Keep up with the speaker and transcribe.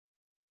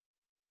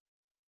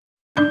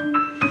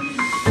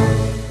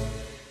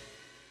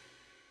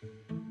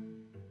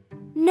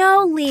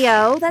No,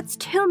 Leo, that's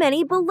too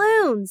many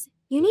balloons.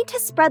 You need to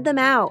spread them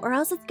out or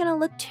else it's gonna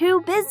look too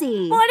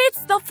busy. But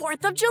it's the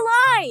 4th of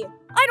July!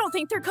 I don't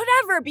think there could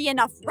ever be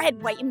enough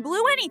red, white, and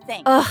blue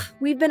anything. Ugh,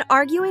 we've been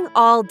arguing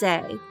all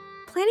day.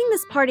 Planning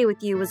this party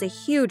with you was a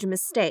huge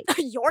mistake.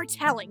 You're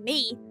telling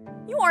me.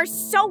 You are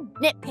so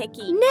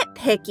nitpicky.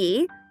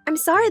 Nitpicky? I'm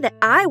sorry that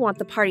I want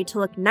the party to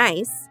look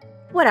nice.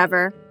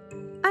 Whatever.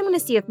 I'm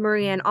gonna see if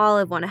Maria and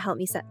Olive want to help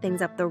me set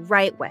things up the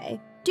right way.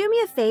 Do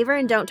me a favor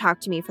and don't talk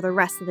to me for the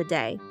rest of the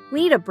day.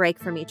 We need a break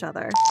from each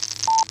other.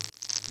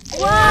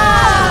 Whoa!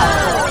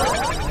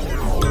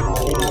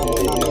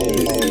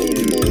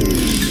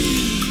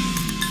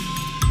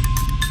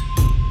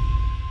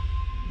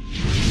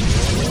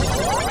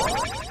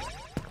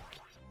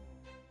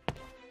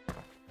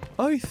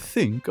 I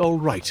think I'll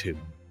write him.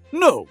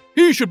 No,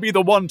 he should be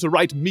the one to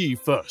write me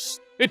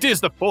first. It is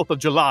the 4th of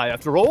July,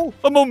 after all.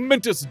 A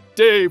momentous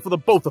day for the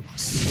both of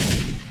us.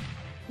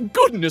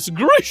 Goodness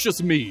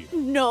gracious me!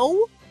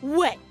 No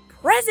way.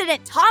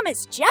 President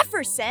Thomas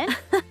Jefferson?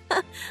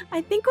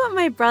 I think what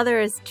my brother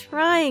is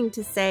trying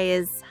to say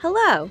is,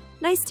 hello,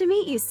 nice to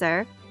meet you,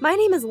 sir. My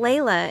name is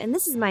Layla, and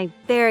this is my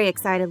very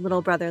excited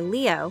little brother,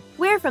 Leo.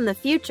 We're from the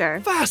future.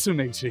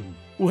 Fascinating.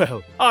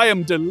 Well, I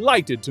am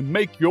delighted to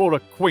make your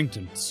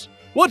acquaintance.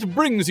 What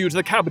brings you to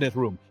the cabinet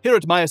room here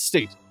at my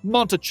estate,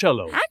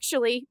 Monticello?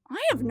 Actually, I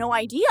have no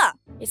idea.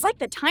 It's like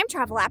the time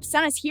travel app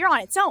sent us here on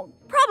its own,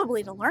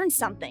 probably to learn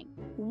something.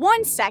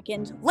 1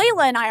 second,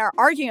 Layla and I are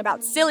arguing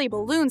about silly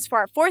balloons for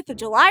our 4th of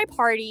July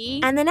party.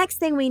 And the next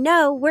thing we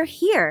know, we're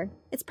here.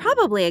 It's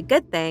probably a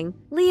good thing.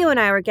 Leo and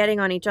I were getting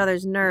on each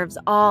other's nerves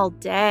all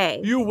day.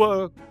 You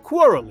were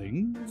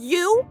quarreling?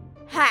 You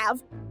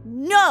have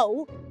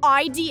no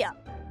idea.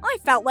 I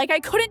felt like I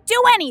couldn't do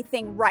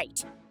anything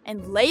right.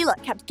 And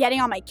Layla kept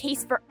getting on my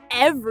case for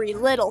every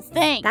little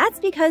thing. That's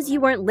because you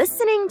weren't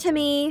listening to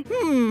me.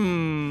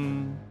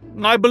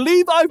 I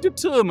believe I've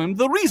determined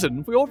the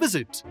reason for your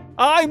visit.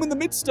 I'm in the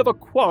midst of a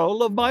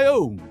quarrel of my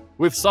own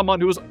with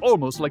someone who is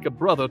almost like a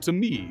brother to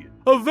me.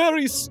 A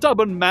very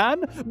stubborn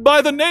man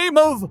by the name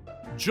of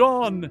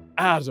John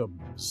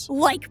Adams.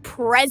 Like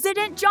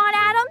President John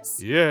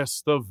Adams?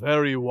 Yes, the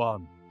very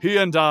one. He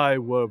and I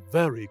were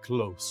very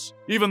close,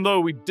 even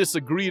though we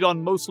disagreed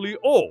on mostly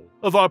all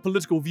of our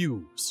political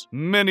views.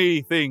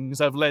 Many things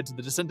have led to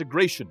the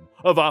disintegration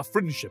of our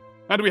friendship,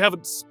 and we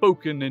haven't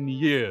spoken in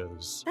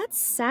years. That's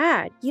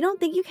sad. You don't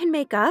think you can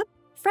make up?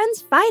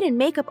 Friends fight and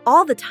make up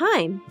all the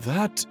time.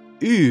 That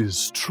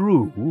is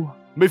true.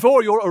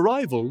 Before your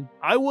arrival,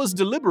 I was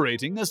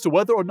deliberating as to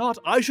whether or not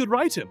I should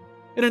write him,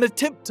 in an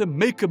attempt to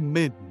make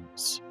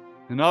amends.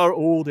 In our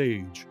old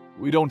age,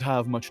 we don't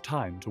have much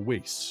time to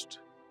waste.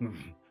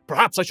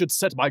 Perhaps I should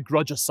set my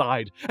grudge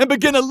aside and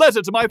begin a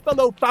letter to my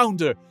fellow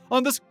founder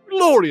on this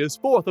glorious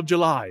 4th of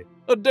July,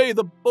 a day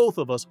the both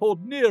of us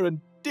hold near and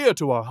dear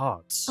to our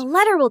hearts. A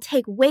letter will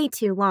take way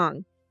too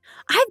long.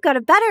 I've got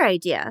a better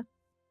idea.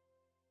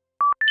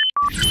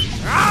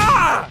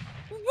 Ah!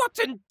 What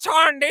in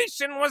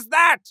tarnation was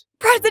that?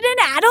 President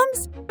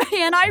Adams?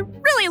 Man, I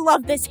really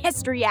love this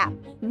history app.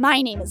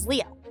 My name is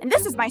Leo, and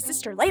this is my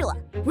sister Layla.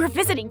 We're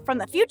visiting from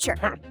the future.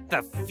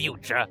 The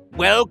future?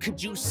 Well,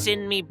 could you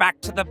send me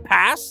back to the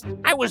past?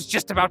 I was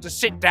just about to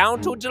sit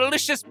down to a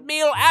delicious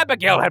meal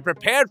Abigail had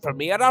prepared for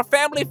me at our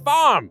family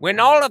farm, when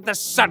all of a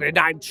sudden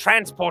I'm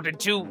transported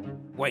to...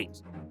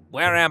 Wait,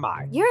 where am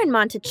I? You're in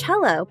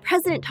Monticello,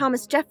 President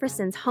Thomas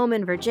Jefferson's home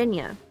in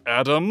Virginia.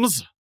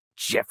 Adams?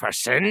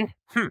 Jefferson?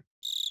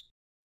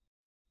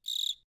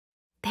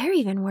 They're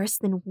even worse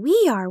than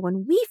we are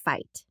when we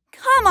fight.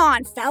 Come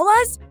on,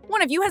 fellas!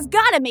 One of you has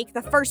got to make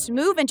the first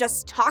move and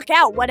just talk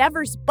out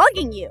whatever's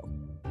bugging you.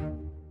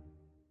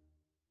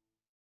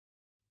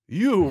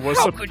 You were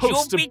How supposed could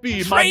you to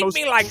be my most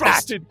like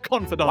trusted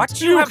confidant.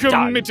 What you have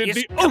done committed is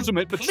the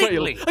ultimate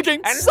betrayal completely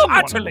against and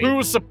someone utterly who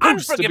was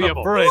supposed to be a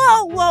unforgivable. friend.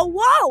 Whoa, whoa,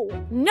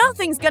 whoa!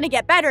 Nothing's gonna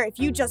get better if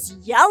you just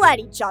yell at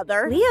each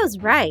other. Leo's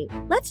right.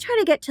 Let's try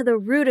to get to the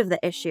root of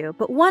the issue,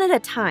 but one at a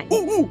time.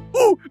 Ooh,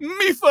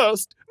 me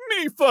first!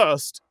 Me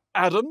first!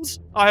 Adams,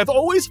 I have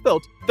always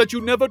felt that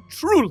you never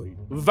truly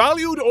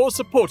valued or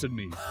supported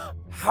me.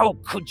 How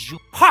could you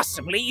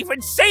possibly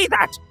even say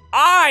that?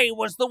 I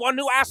was the one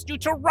who asked you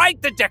to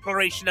write the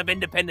Declaration of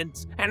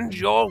Independence, and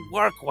your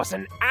work was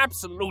an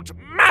absolute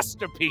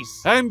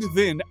masterpiece. And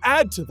then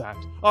add to that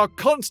our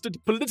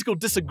constant political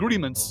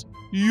disagreements.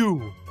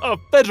 You, a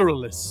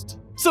federalist,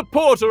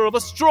 supporter of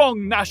a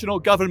strong national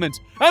government,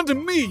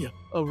 and me,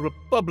 a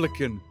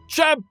Republican,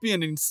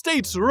 championing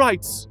states'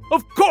 rights.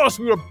 Of course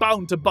we were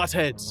bound to butt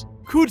heads.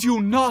 Could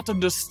you not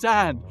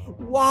understand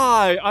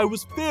why I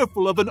was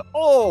fearful of an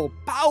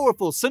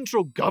all-powerful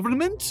central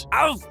government?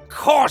 Of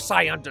course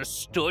I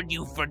understood,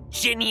 you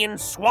Virginian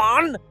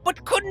swan.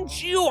 But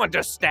couldn't you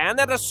understand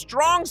that a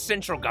strong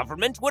central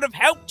government would have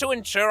helped to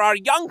ensure our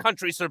young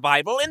country's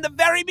survival in the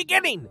very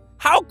beginning?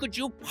 How could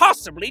you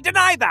possibly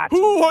deny that?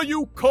 Who are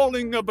you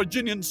calling a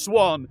Virginian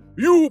swan?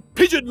 You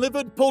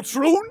pigeon-livered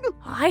poltroon?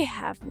 I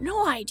have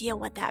no idea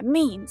what that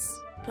means.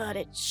 but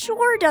it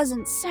sure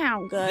doesn't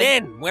sound good.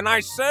 Then, when I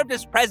served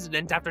as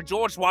president after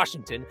George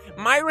Washington,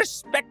 my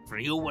respect for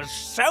you was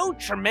so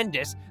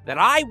tremendous that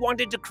I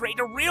wanted to create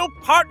a real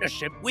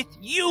partnership with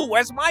you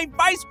as my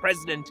vice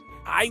president.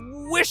 I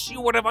wish you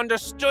would have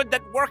understood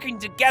that working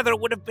together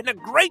would have been a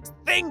great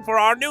thing for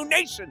our new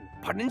nation.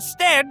 But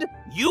instead,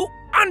 you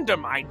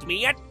undermined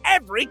me at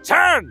every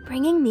turn.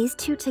 Bringing these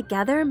two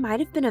together might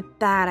have been a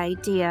bad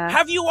idea.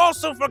 Have you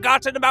also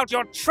forgotten about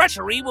your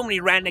treachery when we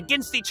ran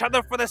against each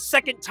other for the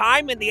second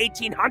time in the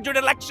 1800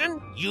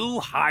 election? You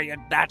hired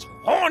that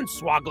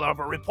hornswoggler of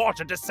a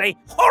reporter to say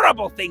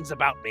horrible things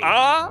about me.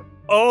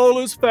 All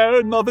is fair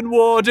in love and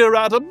war, dear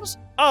Adams.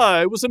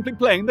 I was simply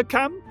playing the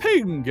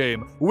campaign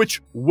game,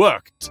 which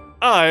worked.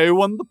 I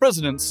won the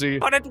presidency.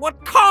 But at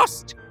what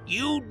cost?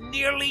 You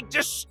nearly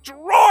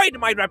destroyed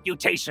my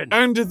reputation.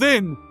 And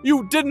then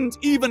you didn't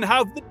even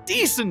have the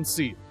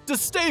decency to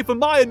stay for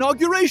my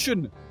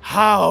inauguration.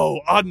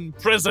 How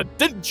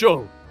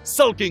unpresidential!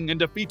 Sulking in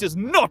defeat is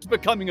not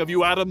becoming of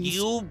you, Adams.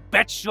 You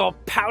bet your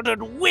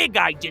powdered wig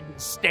I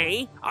didn't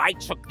stay. I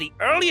took the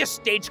earliest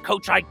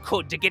stagecoach I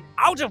could to get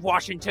out of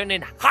Washington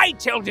and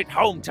hightailed it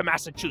home to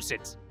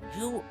Massachusetts.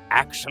 You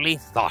actually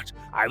thought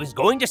I was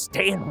going to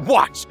stay and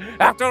watch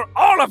after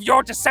all of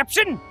your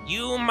deception?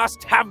 You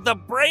must have the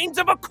brains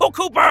of a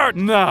cuckoo bird!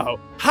 Now,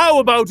 how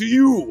about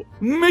you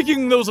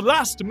making those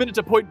last-minute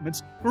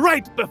appointments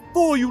right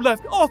before you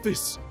left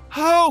office?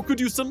 How could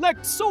you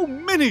select so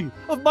many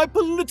of my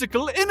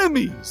political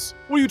enemies?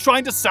 Were you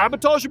trying to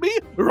sabotage me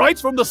right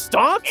from the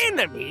start?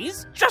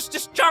 Enemies?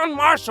 Justice John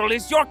Marshall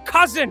is your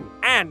cousin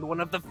and one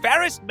of the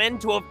fairest men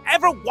to have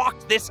ever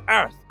walked this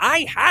earth.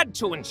 I had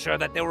to ensure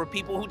that there were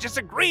people who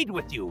disagreed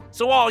with you,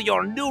 so all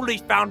your newly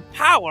found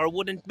power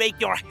wouldn't make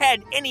your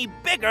head any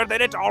bigger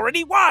than it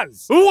already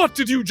was. What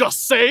did you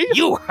just say?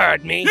 You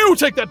heard me. You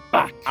take that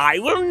back. I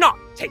will not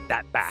take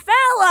that back.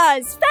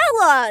 Fellas!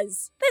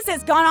 This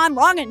has gone on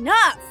long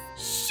enough.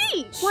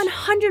 Sheesh!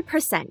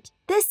 100%.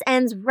 This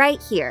ends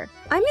right here.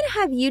 I'm gonna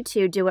have you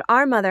two do what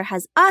our mother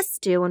has us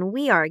do when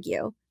we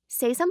argue.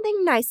 Say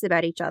something nice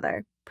about each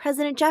other.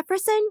 President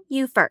Jefferson,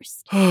 you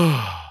first.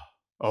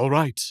 All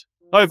right.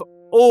 I've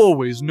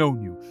always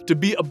known you to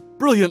be a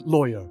brilliant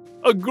lawyer,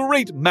 a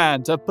great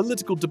man to have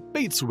political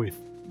debates with,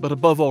 but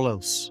above all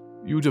else,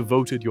 you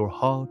devoted your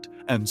heart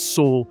and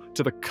soul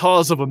to the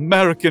cause of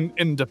American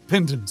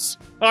independence.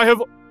 I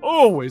have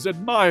always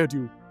admired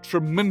you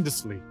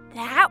tremendously.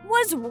 That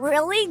was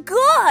really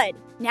good.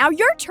 Now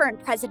your turn,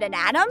 President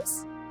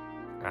Adams.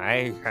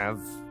 I have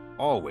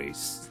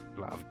always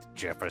loved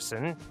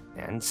Jefferson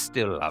and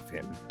still love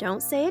him.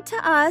 Don't say it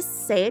to us,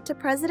 say it to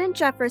President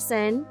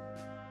Jefferson.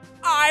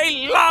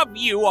 I love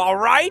you, all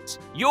right?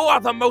 You are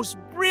the most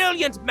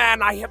brilliant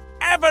man I have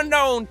ever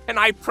known, and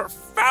I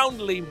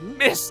profoundly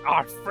miss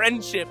our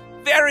friendship.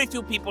 Very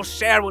few people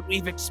share what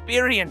we've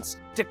experienced.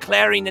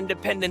 Declaring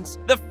independence,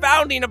 the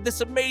founding of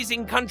this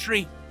amazing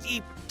country.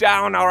 Deep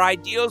down, our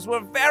ideals were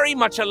very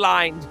much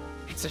aligned.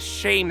 It's a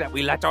shame that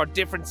we let our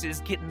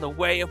differences get in the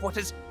way of what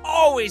has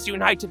always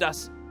united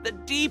us, the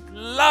deep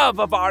love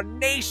of our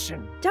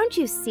nation. Don't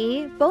you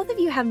see? Both of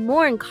you have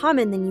more in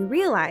common than you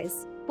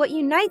realize. What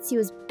unites you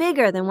is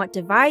bigger than what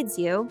divides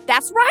you.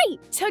 That's right!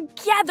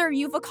 Together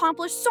you've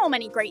accomplished so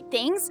many great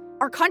things.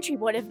 Our country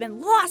would have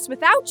been lost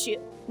without you.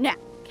 Now,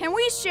 can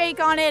we shake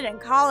on it and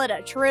call it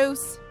a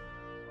truce?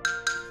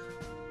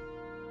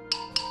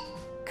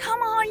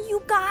 Come on,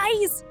 you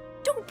guys!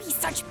 Don't be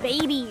such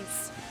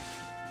babies!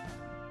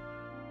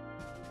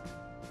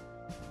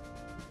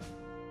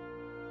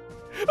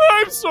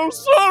 I'm so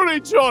sorry,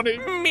 Johnny.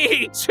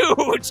 Me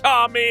too,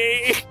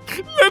 Tommy.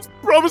 Let's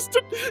promise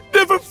to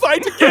never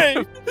fight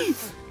again.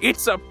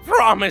 It's a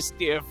promise,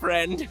 dear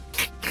friend.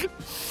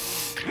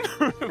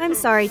 I'm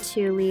sorry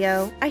too,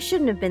 Leo. I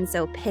shouldn't have been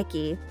so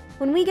picky.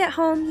 When we get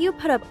home, you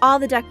put up all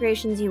the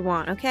decorations you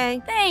want,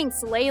 okay?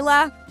 Thanks,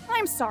 Layla.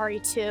 I'm sorry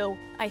too.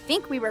 I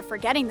think we were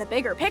forgetting the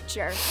bigger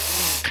picture.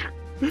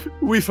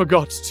 We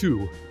forgot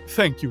too.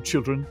 Thank you,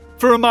 children,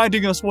 for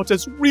reminding us what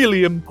is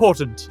really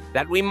important.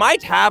 That we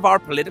might have our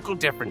political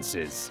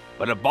differences,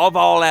 but above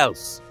all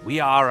else, we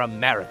are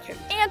American.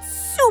 And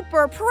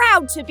super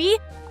proud to be,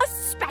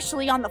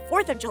 especially on the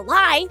 4th of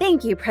July.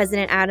 Thank you,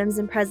 President Adams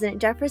and President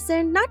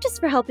Jefferson, not just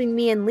for helping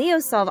me and Leo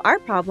solve our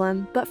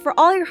problem, but for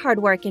all your hard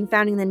work in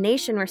founding the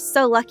nation we're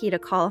so lucky to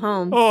call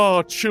home.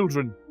 Oh,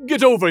 children,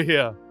 get over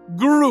here.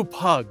 Group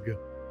hug.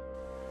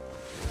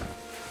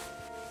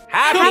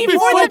 Happy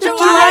 4th of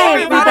July,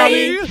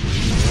 everybody!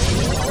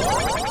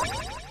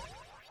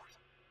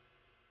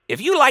 If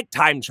you like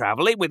time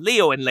traveling with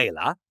Leo and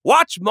Layla,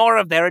 watch more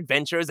of their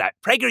adventures at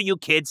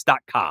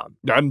PragerUKids.com.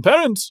 And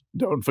parents,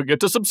 don't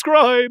forget to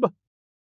subscribe.